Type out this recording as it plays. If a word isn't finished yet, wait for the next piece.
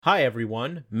Hi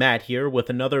everyone, Matt here with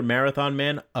another Marathon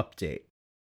Man update.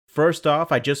 First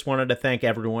off, I just wanted to thank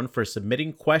everyone for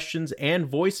submitting questions and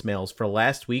voicemails for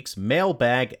last week's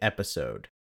mailbag episode.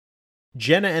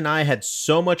 Jenna and I had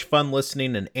so much fun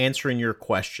listening and answering your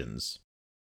questions.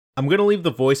 I'm going to leave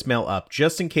the voicemail up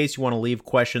just in case you want to leave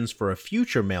questions for a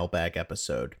future mailbag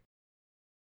episode.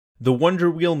 The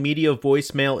Wonder Wheel Media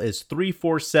voicemail is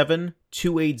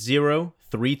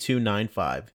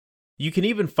 347-280-3295. You can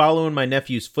even follow in my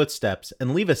nephew's footsteps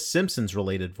and leave a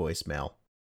Simpsons-related voicemail.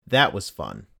 That was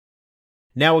fun.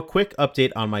 Now a quick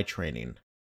update on my training.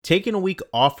 Taking a week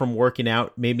off from working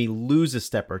out made me lose a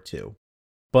step or two,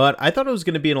 but I thought I was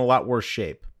going to be in a lot worse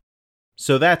shape.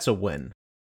 So that's a win.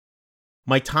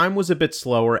 My time was a bit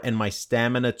slower and my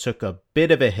stamina took a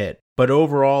bit of a hit, but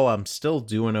overall I'm still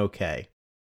doing okay.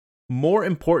 More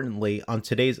importantly, on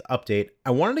today's update,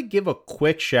 I wanted to give a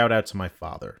quick shout out to my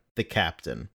father, the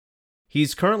captain.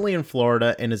 He's currently in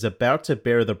Florida and is about to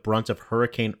bear the brunt of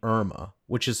Hurricane Irma,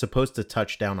 which is supposed to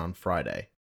touch down on Friday.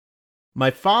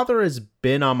 My father has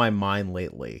been on my mind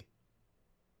lately.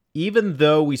 Even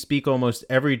though we speak almost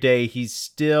every day, he's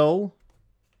still...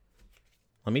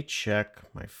 Let me check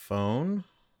my phone,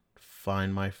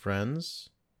 find my friends.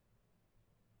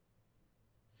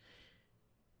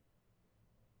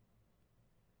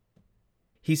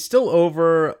 He's still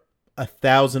over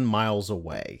 1,000 miles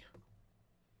away.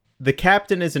 The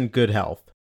captain is in good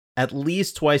health. At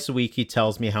least twice a week he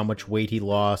tells me how much weight he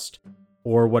lost,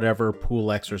 or whatever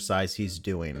pool exercise he's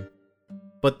doing.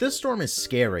 But this storm is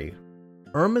scary.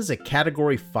 Irma's a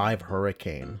Category 5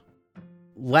 hurricane.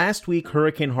 Last week,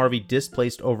 Hurricane Harvey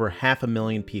displaced over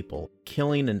 500,000 people,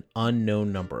 killing an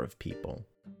unknown number of people.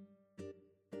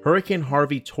 Hurricane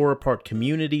Harvey tore apart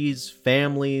communities,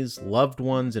 families, loved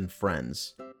ones, and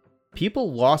friends.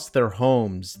 People lost their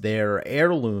homes, their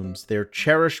heirlooms, their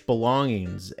cherished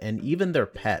belongings, and even their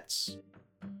pets.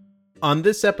 On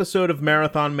this episode of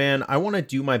Marathon Man, I want to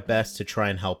do my best to try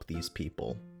and help these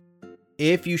people.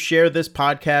 If you share this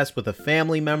podcast with a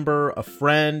family member, a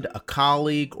friend, a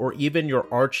colleague, or even your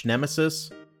arch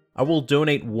nemesis, I will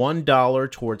donate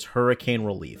 $1 towards hurricane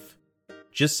relief.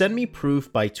 Just send me proof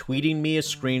by tweeting me a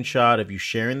screenshot of you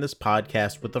sharing this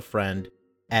podcast with a friend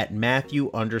at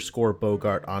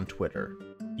Matthew_Bogart on Twitter.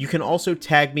 You can also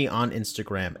tag me on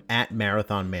Instagram at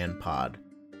MarathonManPod.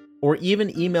 Or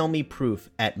even email me proof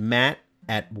at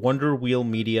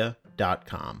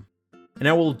matt@wonderwheelmedia.com. And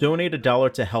I will donate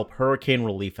 $1 to help hurricane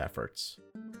relief efforts.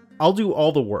 I'll do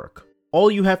all the work. All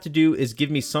you have to do is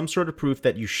give me some sort of proof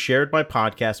that you shared my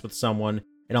podcast with someone,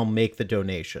 and I'll make the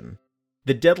donation.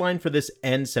 The deadline for this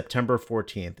ends September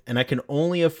 14th, and I can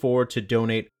only afford to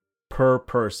donate per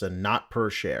person, not per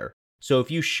share. So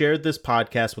if you shared this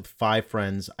podcast with 5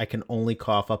 friends, I can only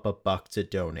cough up $1 to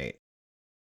donate.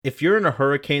 If you're in a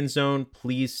hurricane zone,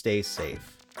 please stay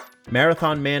safe.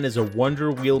 Marathon Man is a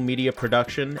Wonder Wheel Media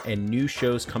production, and new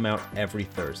shows come out every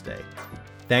Thursday.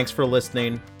 Thanks for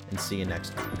listening, and see you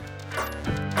next week.